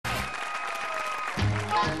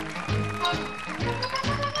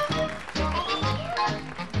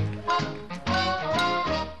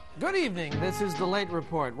Good evening. This is the Late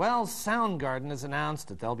Report. Well, Soundgarden has announced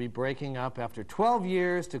that they'll be breaking up after 12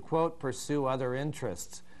 years to, quote, pursue other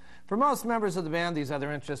interests. For most members of the band, these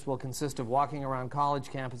other interests will consist of walking around college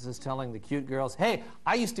campuses telling the cute girls, hey,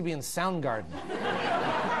 I used to be in Soundgarden.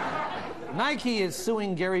 Nike is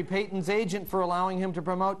suing Gary Payton's agent for allowing him to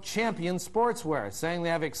promote Champion sportswear, saying they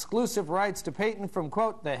have exclusive rights to Payton from,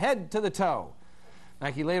 quote, the head to the toe.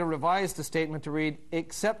 Nike later revised the statement to read,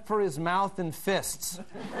 except for his mouth and fists.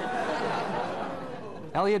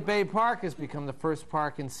 Ellioitt Bay Park has become the first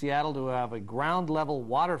park in Seattle to have a ground-level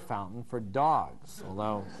water fountain for dogs.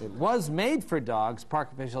 Although it was made for dogs,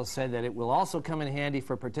 park officials said that it will also come in handy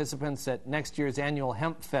for participants at next year's annual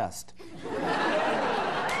Hemp Fest.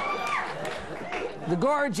 The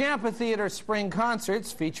Gorge Amphitheater spring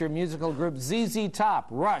concerts feature musical group ZZ Top,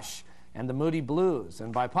 Rush, and the Moody Blues.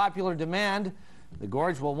 And by popular demand, the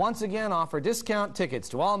Gorge will once again offer discount tickets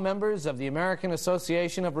to all members of the American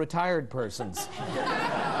Association of Retired Persons.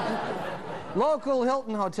 Local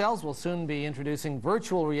Hilton hotels will soon be introducing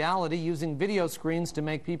virtual reality using video screens to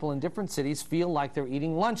make people in different cities feel like they're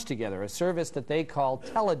eating lunch together, a service that they call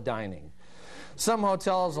Teledining. Some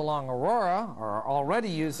hotels along Aurora are already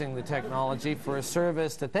using the technology for a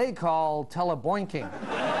service that they call Teleboinking.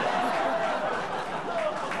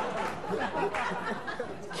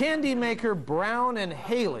 Candy maker Brown and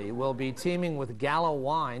Haley will be teaming with Gallo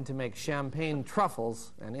Wine to make champagne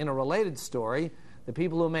truffles. And in a related story, the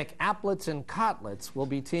people who make Aplets and Cotlets will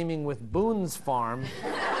be teaming with Boone's Farm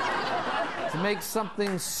to make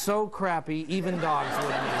something so crappy even dogs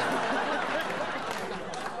wouldn't eat it.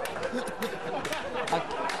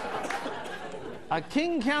 A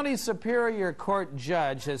King County Superior Court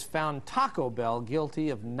judge has found Taco Bell guilty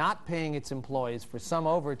of not paying its employees for some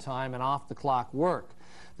overtime and off-the-clock work.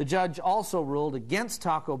 The judge also ruled against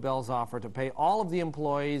Taco Bell's offer to pay all of the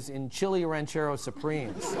employees in Chili Ranchero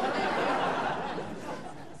Supremes.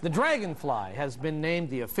 The Dragonfly has been named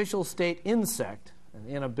the official state insect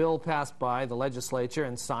in a bill passed by the legislature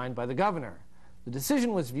and signed by the governor. The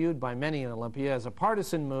decision was viewed by many in Olympia as a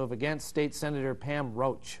partisan move against State Senator Pam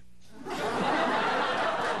Roach.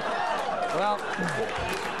 Well,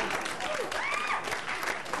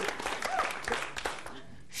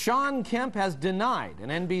 Shawn Kemp has denied an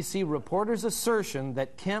NBC reporter's assertion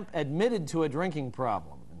that Kemp admitted to a drinking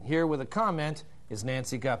problem. And here with a comment is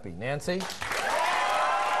Nancy Guppy. Nancy?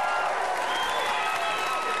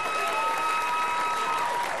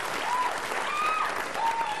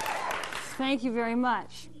 Thank you very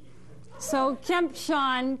much. So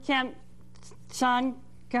Shawn Kemp,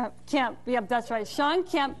 yep, that's right. Shawn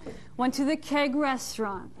Kemp went to the Keg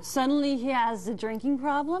restaurant. Suddenly he has a drinking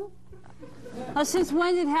problem? Since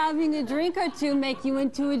when did having a drink or two make you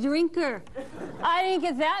into a drinker? I didn't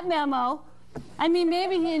get that memo. I mean,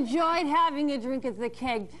 maybe he enjoyed having a drink at the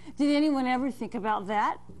Keg. Did anyone ever think about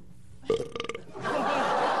that?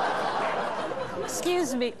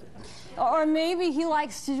 Excuse me. Or maybe he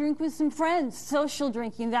likes to drink with some friends. Social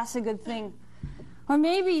drinking, that's a good thing. Or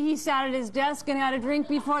maybe he sat at his desk and had a drink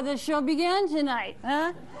before the show began tonight,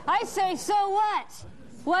 huh? I say, so what?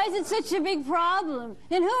 Why is it such a big problem?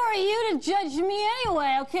 And who are you to judge me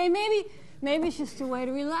anyway, okay? Maybe it's just a way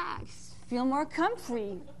to relax, feel more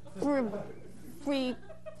comfy, Is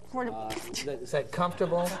that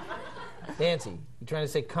comfortable? Nancy, you trying to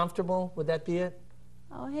say comfortable? Would that be it?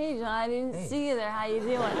 Oh, hey, John, I didn't see you there. How you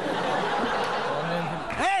doing?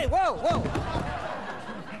 Hey, whoa!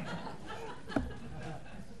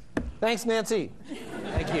 Thanks, Nancy.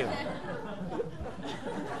 Thank you.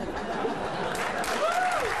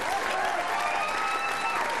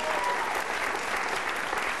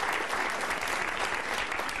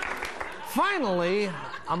 Finally,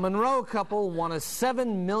 a Monroe couple won a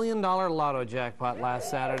 $7 million Lotto jackpot last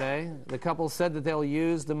Saturday. The couple said that they'll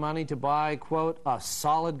use the money to buy, quote, a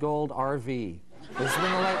solid gold RV. This has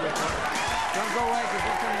been the Late Report. Don't go away, because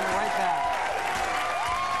we're coming right back.